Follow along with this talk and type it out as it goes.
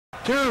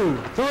2,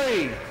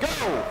 3,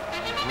 go!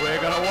 We're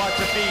going to watch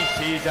the beast.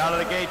 He's out of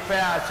the gate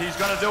fast. He's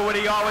going to do what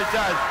he always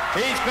does.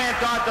 He's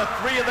clamped on to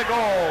 3 of the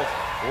goals.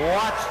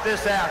 Watch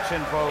this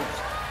action, folks.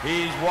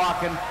 He's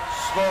walking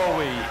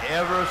slowly,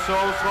 ever so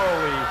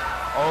slowly,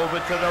 over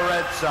to the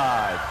red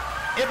side.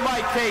 It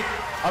might take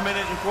a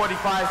minute and 45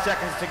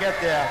 seconds to get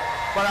there,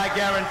 but I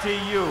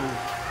guarantee you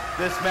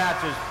this match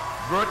is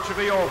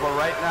virtually over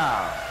right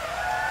now.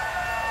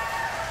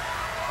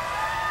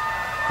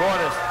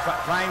 Cordes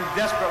trying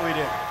desperately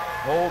to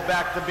hold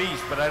back the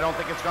beast, but I don't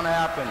think it's going to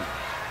happen.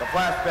 The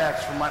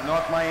flashbacks from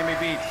North Miami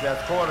Beach.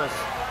 That's Cordes,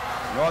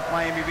 North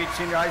Miami Beach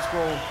Senior High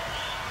School,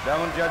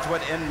 Bellin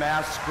Jesuit in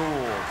Mass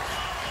Schools.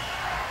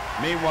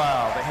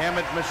 Meanwhile, the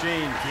Hammond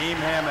Machine, Team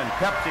Hammond,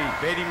 Pepsi,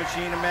 Beatty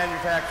Machine and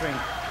Manufacturing,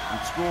 in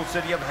School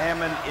City of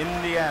Hammond,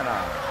 Indiana.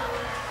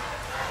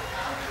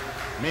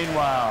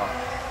 Meanwhile,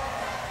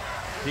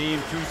 Team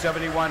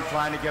 271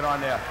 trying to get on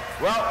there.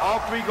 Well, all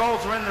 3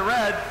 goals are in the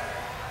red.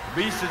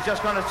 The Beast is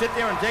just going to sit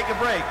there and take a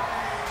break.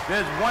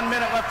 There's 1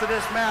 minute left of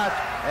this match,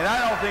 and I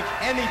don't think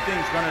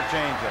anything's going to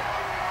change it.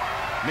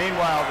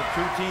 Meanwhile, the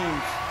 2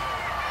 teams,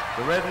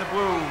 the red and the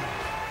blue,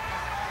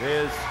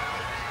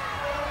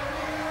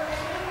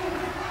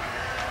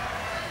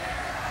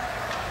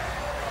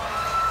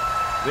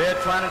 they're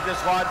trying to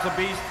dislodge the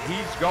Beast.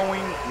 He's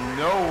going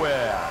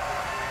nowhere.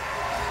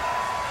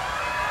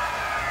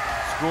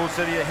 School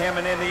City of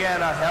Hammond,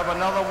 Indiana have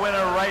another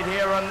winner right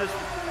here on this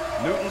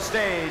Newton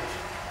stage.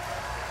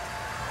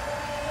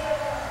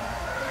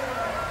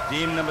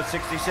 Team number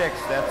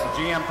 66, that's the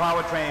GM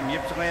Powertrain,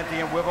 Ypsilanti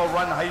and Wivel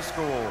Run High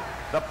School.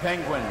 The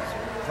Penguins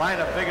trying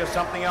to figure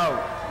something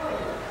out.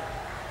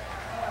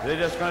 They're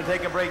just going to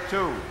take a break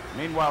too.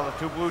 Meanwhile, the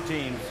 2 blue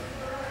teams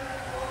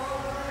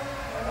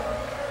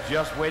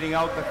just waiting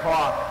out the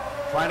clock,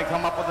 trying to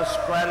come up with a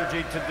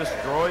strategy to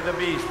destroy the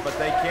Beast, but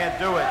they can't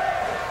do it.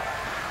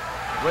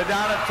 We're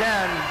down to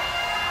 10,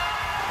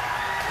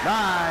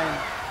 9,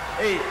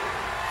 8,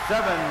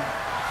 7,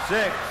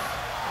 6,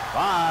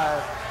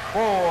 5,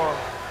 4,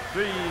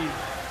 3, 2,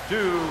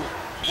 1,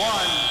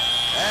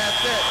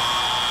 that's it.